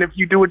ringing in if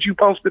you do what you're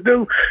supposed to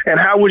do. And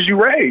how was you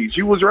raised?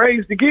 You was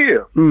raised to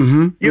give.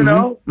 You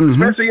know,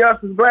 especially us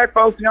as black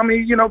folks. I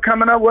mean, you know,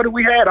 coming up, what did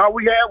we had? All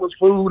we had was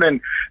food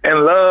and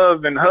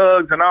love and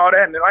hugs and all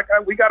that. And like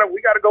we gotta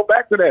go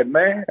back to that,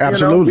 man.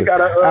 Absolutely. You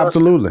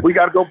know, we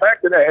gotta go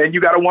back to that. And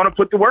you gotta want to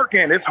put the work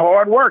in. It's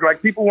hard work.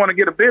 Like, people want to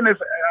get a business.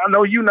 I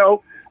know you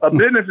know a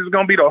business is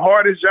going to be the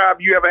hardest job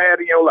you ever had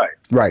in your life.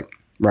 Right.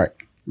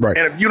 And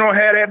if you don't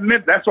have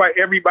that, that's why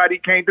everybody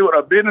can't do it.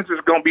 A business is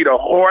going to be the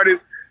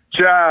hardest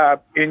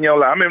job in your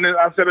life. I mean,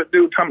 I said, a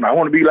dude, tell me, I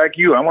want to be like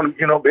you. I want to,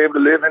 you know, be able to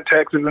live in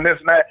Texas and this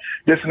and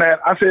that.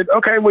 I said,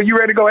 okay, well, you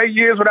ready to go 8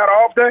 years without an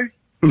off day?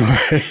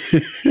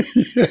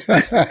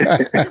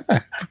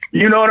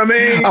 You know what I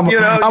mean? I'm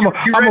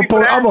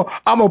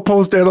gonna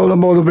post that on a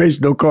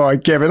motivational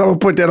card, Kevin. I'm gonna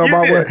put that on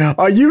my way.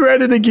 Are you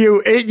ready to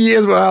give 8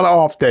 years without an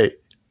off day?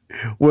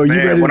 Well, you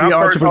ready to be an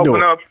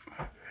entrepreneur?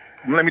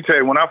 Let me tell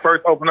you, when I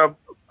first opened up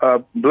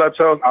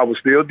Bludso's, I was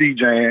still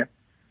DJing.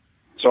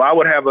 So I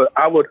would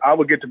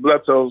get to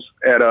Bludso's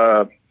at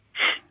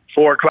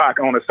 4 o'clock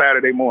on a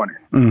Saturday morning,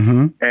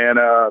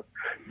 and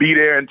be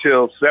there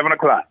until 7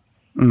 o'clock.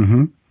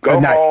 Go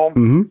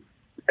home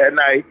at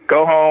night.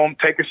 Go home,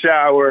 take a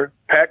shower,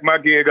 pack my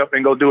gig up,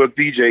 and go do a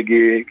DJ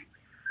gig.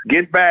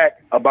 Get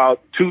back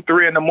about 2,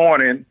 3 in the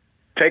morning,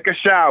 take a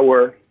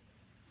shower,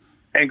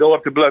 and go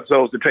up to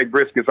Bludso's to take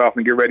briskets off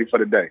and get ready for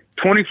the day.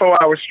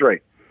 24 hours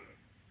straight.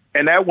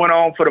 And that went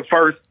on for the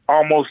first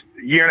almost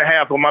year and a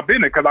half of my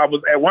business, because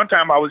at one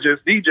time I was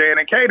just DJing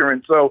and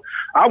catering, so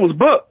I was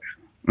booked.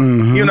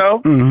 You know,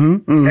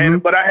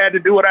 but I had to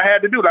do what I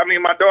had to do. I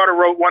mean, my daughter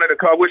wrote one of the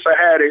cards. Wish I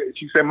had it.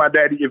 She said, "My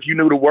daddy, if you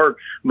knew the work,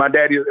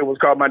 it was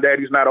called My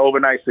Daddy's Not an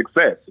Overnight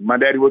Success." My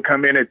daddy would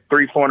come in at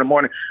 3, 4 in the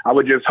morning. I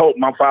would just hope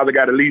my father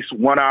got at least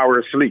 1 hour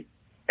of sleep.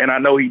 And I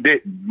know he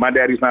didn't. My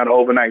daddy's not an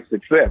overnight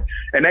success.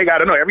 And they got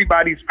to know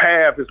everybody's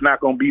path is not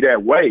going to be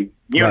that way,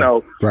 you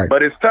know. Right.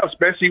 But it's tough,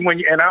 especially when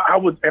you, and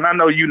I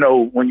know, you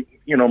know, when,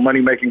 you know,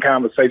 money making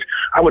conversation,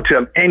 I would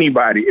tell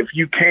anybody, if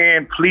you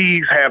can,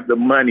 please have the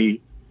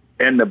money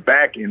and the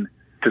backing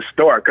to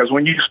start. Because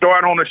when you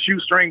start on a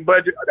shoestring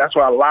budget, that's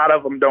why a lot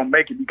of them don't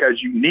make it,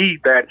 because you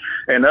need that.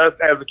 And us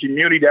as a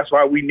community, that's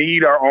why we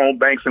need our own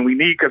banks, and we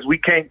need, because we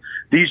can't,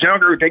 these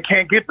younger, they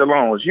can't get the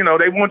loans. You know,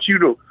 they want you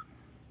to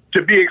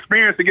to be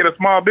experienced to get a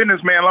small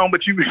businessman loan,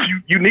 but you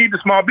need the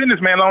small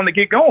businessman loan to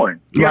get going.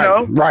 You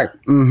know, right.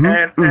 And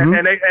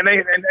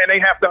they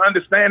have to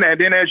understand that.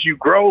 And then as you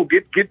grow,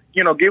 get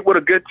with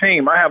a good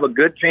team. I have a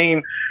good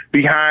team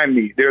behind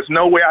me. There's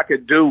no way I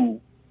could do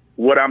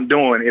what I'm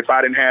doing if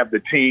I didn't have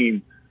the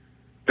team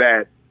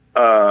that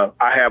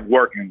I have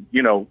working,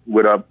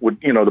 with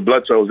the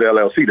Bludso's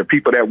LLC, the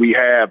people that we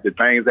have, the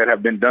things that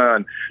have been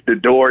done, the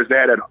doors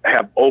that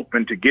have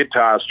opened to get to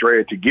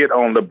Australia, to get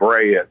on La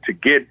Brea, to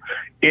get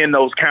in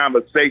those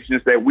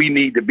conversations that we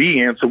need to be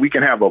in so we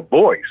can have a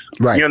voice,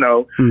 right.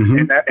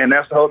 And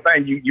that's the whole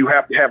thing. You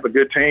have to have a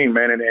good team,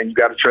 man, and you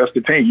got to trust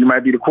the team. You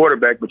might be the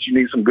quarterback, but you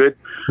need some good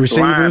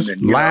receivers,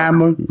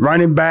 linemen,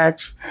 running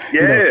backs,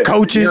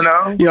 coaches,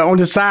 on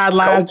the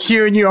sidelines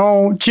cheering you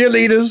on,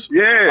 cheerleaders,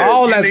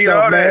 all that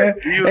stuff, man.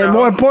 And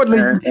more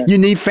importantly, you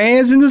need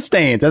fans in the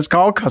stands. That's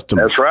called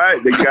customers. That's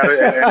right. You got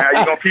and how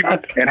you gonna keep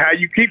them? And how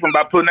you keep them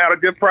by putting out a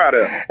good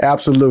product.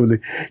 Absolutely,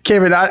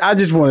 Kevin. I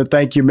just want to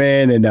thank you,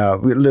 man. And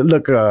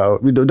look,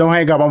 don't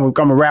hang up. I'm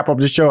gonna wrap up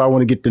the show. I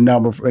want to get the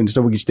number and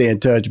so we can stay in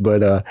touch.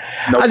 But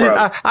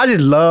I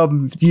just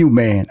love you,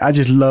 man. I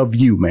just love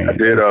you, man. I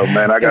did,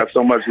 man. I got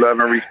so much love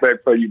and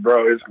respect for you,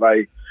 bro. It's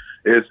like.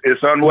 It's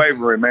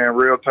unwavering, man.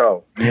 Real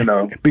talk,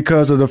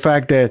 because of the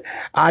fact that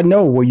I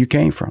know where you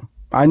came from.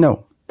 I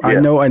know,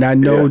 and I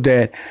know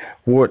that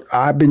what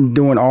I've been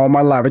doing all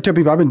my life. I tell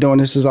people I've been doing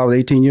this since I was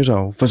 18 years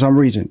old. For some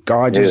reason,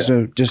 God just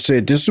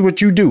said, "This is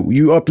what you do.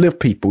 You uplift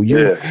people.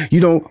 You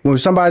don't. When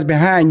somebody's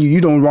behind you,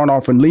 you don't run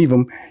off and leave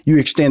them. You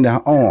extend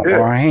an arm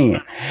or a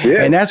hand,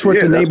 and that's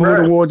what the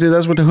neighborhood awards is.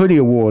 That's what the hoodie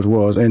awards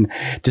was. And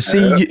to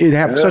see it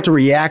have such a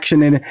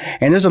reaction, and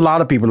there's a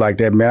lot of people like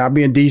that, man. I'll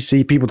be in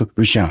DC. People,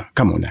 Rashawn,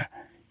 come on now,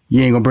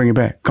 you ain't gonna bring it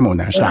back. Come on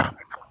now, stop."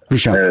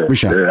 Rashawn.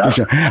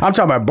 I'm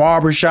talking about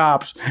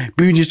barbershops,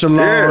 beauty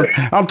salons.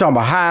 I'm talking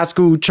about high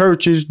school,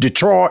 churches,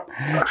 Detroit,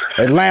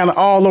 Atlanta,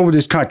 all over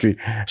this country.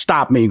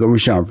 Stop me, go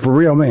Rashawn. For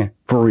real, man.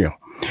 For real.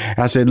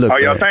 I said, look. Are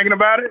y'all thinking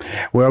about it?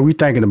 Well, we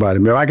thinking about it,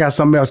 man. I got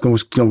something else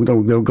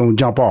going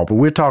jump off, but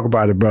we'll talk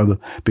about it, brother,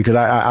 because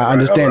I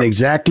understand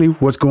exactly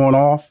what's going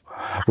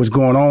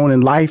on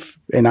in life.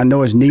 And I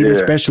know it's needed,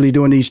 especially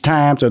during these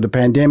times of the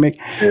pandemic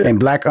and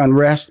black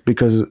unrest,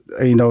 because,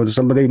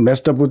 somebody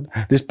messed up with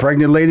this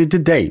pregnant lady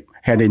today,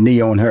 had a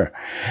knee on her,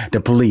 the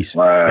police.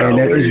 Wow, and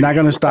it's not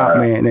going to stop,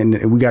 man.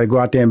 And we got to go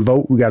out there and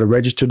vote. We got to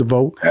register to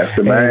vote. That's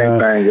the main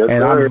thing. Yes,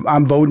 and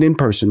I'm voting in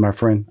person, my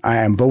friend. I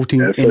am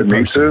voting in person.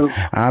 Me too.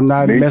 I'm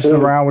not messing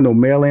around with no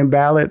mail-in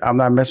ballot. I'm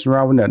not messing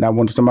around with nothing. I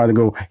want somebody to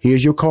go,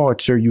 here's your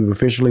card, sir. You've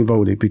officially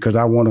voted, because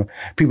I want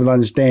people to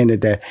understand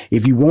that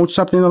if you want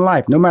something in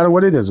life, no matter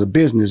what it is, a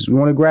business, you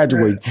want to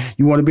graduate,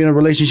 you want to be in a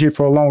relationship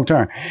for a long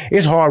time,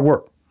 it's hard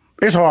work.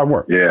 It's hard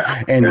work.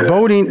 Yeah. And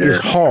voting is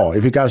hard.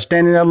 If you got to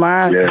stand in that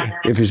line,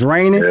 if it's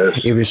raining,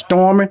 if it's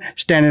storming,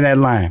 stand in that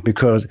line.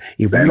 Because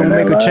if we don't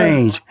make a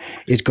change,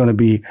 it's going to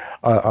be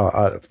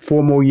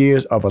 4 more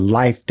years of a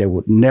life that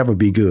would never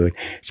be good,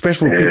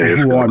 especially for people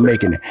who aren't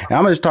making it. And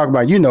I'm just talking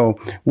about,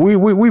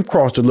 we've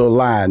crossed a little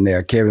line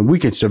there, Kevin. We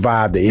can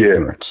survive the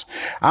ignorance.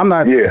 I'm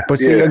not, but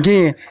see,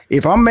 again,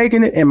 if I'm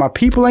making it and my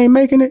people ain't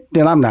making it,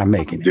 then I'm not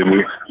making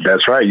it.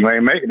 That's right. You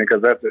ain't making it,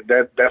 because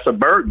that's a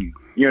burden.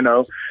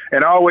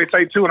 And I always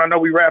say too, and I know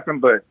we rapping,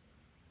 but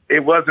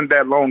it wasn't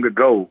that long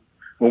ago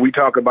when we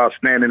talk about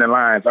standing in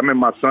lines. I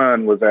remember my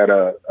son was at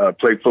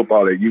played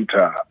football at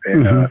Utah,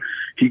 and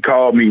he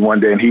called me one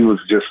day and he was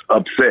just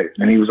upset,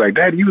 and he was like,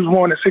 "Dad, you was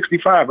born in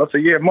 '65." I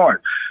said, "Yeah,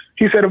 Mark."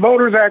 He said, "The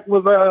Voters Act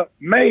was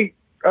May,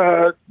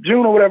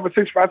 June or whatever,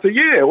 '65." I said,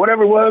 "Yeah,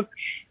 whatever it was."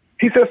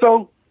 He said,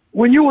 "So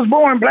when you was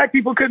born, black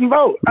people couldn't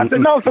vote?" I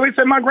said, "No." So he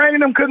said, "My granny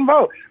and them couldn't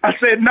vote." I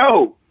said,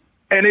 "No,"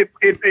 and it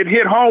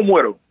hit home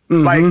with him.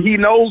 Like, he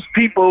knows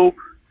people.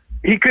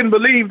 He couldn't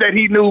believe that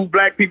he knew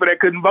black people that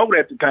couldn't vote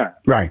at the time.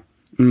 Right.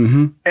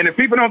 And if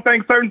people don't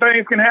think certain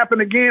things can happen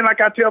again,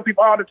 like I tell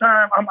people all the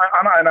time,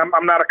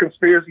 I'm not a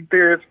conspiracy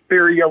theorist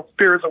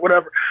or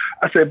whatever.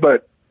 I said,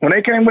 but when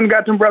they came and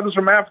got them brothers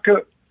from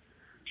Africa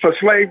for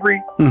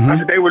slavery, I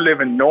said they were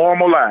living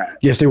normal lives.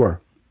 Yes, they were.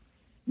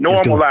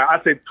 Normal lives.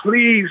 I said,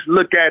 please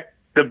look at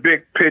the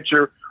big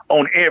picture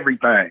on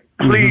everything.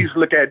 Please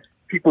look at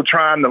people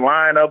trying to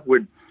line up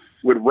with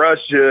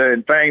Russia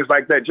and things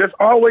like that. Just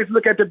always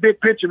look at the big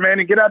picture, man,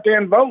 and get out there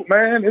and vote,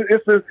 man.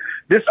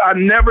 I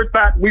never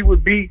thought we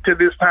would be to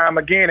this time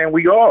again, and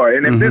we are.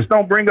 And if this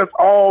don't bring us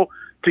all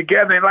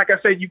together, and like I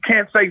said, you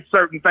can't say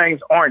certain things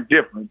aren't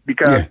different,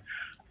 because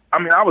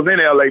I was in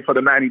LA for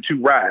the '92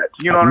 riots.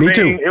 You know what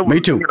I mean? It was,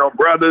 Me too.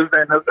 Brothers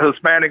and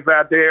Hispanics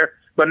out there.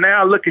 But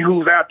now look at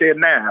who's out there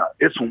now.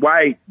 It's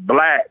white,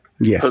 black,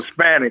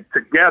 Hispanic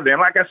together.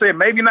 And like I said,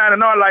 maybe not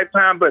in our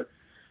lifetime, but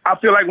I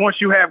feel like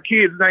once you have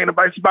kids,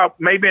 it's about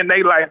maybe in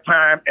their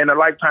lifetime and a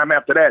lifetime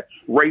after that,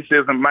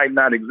 racism might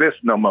not exist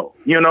no more.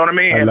 You know what I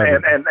mean?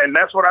 And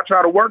that's what I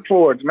try to work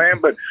towards, man.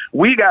 But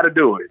we got to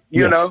do it,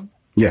 you know?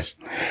 Yes.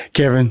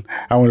 Kevin,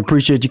 I want to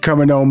appreciate you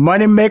coming on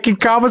Money Making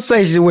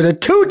Conversation with a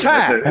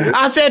two-time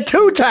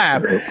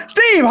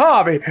Steve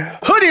Harvey,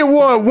 Hoodie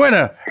Award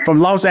winner from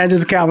Los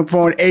Angeles,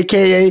 California,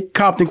 a.k.a.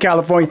 Compton,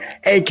 California,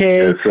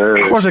 a.k.a.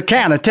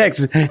 Corsicana,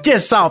 Texas,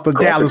 just south of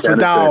Dallas for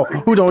y'all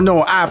who don't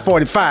know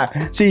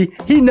I-45. See,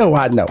 he know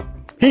I know.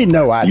 He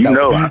know I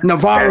know.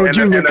 Navarro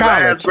Junior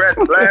College.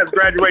 Last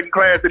graduating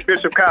class at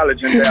Bishop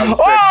College in Dallas.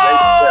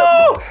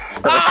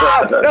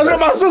 That's where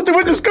my sister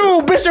went to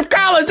school, Bishop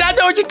College. I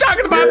know what you're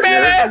talking about,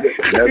 man.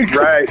 That's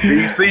right.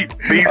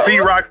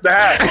 BC rocks the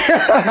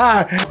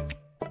house.